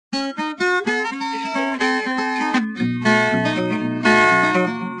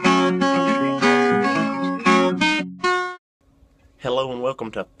welcome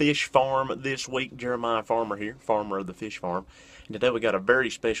to Fish Farm this week. Jeremiah Farmer here, farmer of the Fish Farm. And today we got a very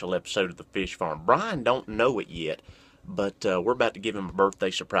special episode of the Fish Farm. Brian don't know it yet, but we're about to give him a birthday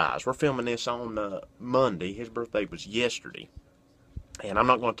surprise. We're filming this on Monday. His birthday was yesterday. And I'm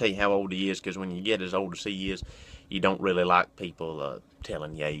not going to tell you how old he is, because when you get as old as he is, you don't really like people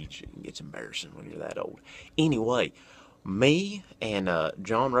telling your age. It's embarrassing when you're that old. Anyway, me and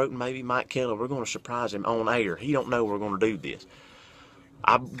John Roten, maybe Mike Keller, we're going to surprise him on air. He don't know we're going to do this.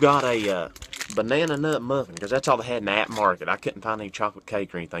 I've got a banana nut muffin, because that's all they had in that market. I couldn't find any chocolate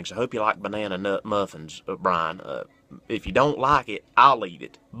cake or anything, so I hope you like banana nut muffins, Brian. If you don't like it, I'll eat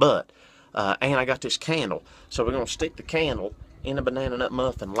it. But, and I got this candle, so we're going to stick the candle in a banana nut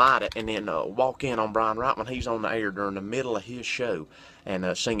muffin, light it, and then walk in on Brian right when he's on the air during the middle of his show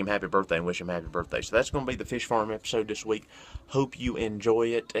and sing him happy birthday and wish him happy birthday. So that's going to be the Fish Farm episode this week. Hope you enjoy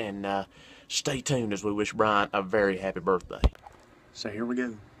it, and stay tuned as we wish Brian a very happy birthday. So here we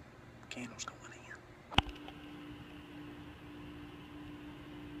go. Candle's going in.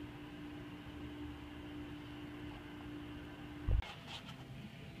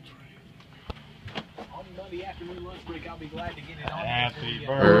 Monday afternoon lunch break, I'll be glad to get it on. Happy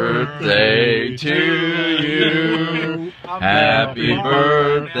birthday to you. Happy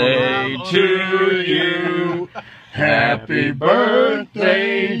birthday to you. Happy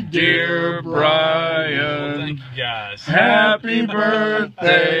birthday, dear Brian. Thank you guys. Happy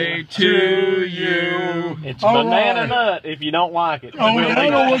birthday to you. It's banana nut if you don't like it. Oh,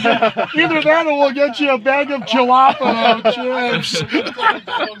 either that or we'll get you a bag of jalapeno chips.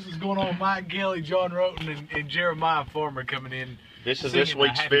 What's going on? Mike Kelly, John Roten, and Jeremiah Farmer coming in. This is this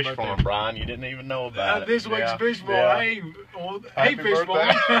week's Fish Farm, Brian. You didn't even know about it. This week's Fish Farm. Yeah. Hey, Fish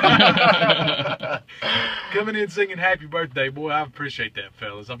Farm. Coming in singing happy birthday. Boy, I appreciate that,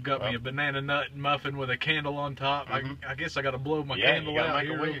 fellas. I've got me a banana nut muffin with a candle on top. I guess I got to blow my candle out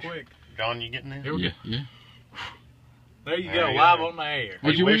here real quick. John, you getting in? Yeah. There you go, live on the air.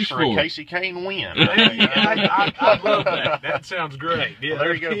 What'd you wish for? A Casey Kane win. I love that. That sounds great. Yeah. Well,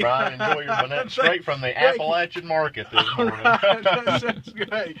 there you go, Brian. Enjoy your banana straight from the Appalachian Market this morning. That sounds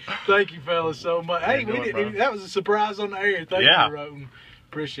great. Thank you, fellas, so much. Hey, that was a surprise on the air. Thank you, Roten.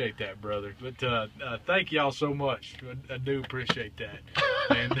 Appreciate that, brother. But thank y'all so much. I do appreciate that.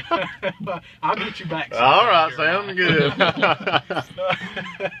 And I'll get you back. All right, sounds good.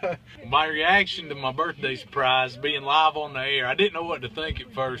 My reaction to my birthday surprise, being live on the air, I didn't know what to think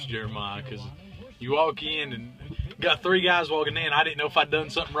at first, Jeremiah, because you walk in and got three guys walking in. I didn't know if I'd done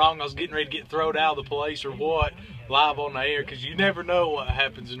something wrong. I was getting ready to get thrown out of the place or what, live on the air, because you never know what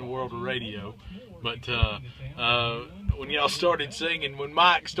happens in the world of radio. But when y'all started singing, when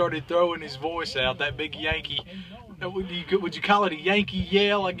Mike started throwing his voice out, that big Yankee, would you call it a Yankee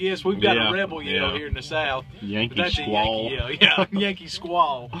yell, I guess? We've got a rebel yell here in the South. Yankee squall. A Yankee yell. Yeah, Yankee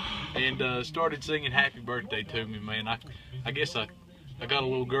squall. And started singing happy birthday to me, man. I guess I got a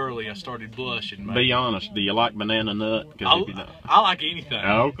little girly. I started blushing, man. Be honest, do you like banana nut? I like anything.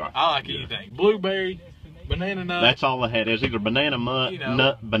 Oh, okay. I like anything. Blueberry, banana nut. That's all I had. It's either banana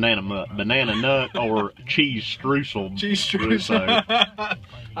nut, or cheese streusel. Cheese streusel.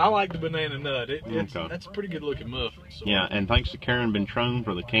 I like the banana nut. That's a pretty good looking muffin. So. Yeah, and thanks to Karen Bentrone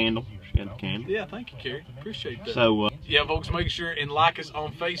for the candle. She had the candle. Yeah, thank you, Karen. Appreciate that. So, yeah, folks, make sure and like us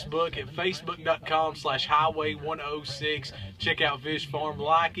on Facebook at facebook.com/highway106. Check out Fish Farm.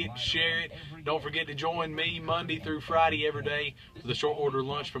 Like it, share it. Don't forget to join me Monday through Friday every day for the short order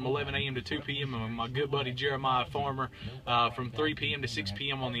lunch from 11 a.m. to 2 p.m. and my good buddy Jeremiah Farmer from 3 p.m. to 6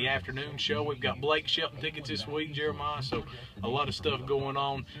 p.m. on the afternoon show. We've got Blake Shelton tickets this week, Jeremiah, so a lot of stuff going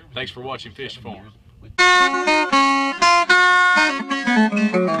on. Thanks for watching Fish Farm.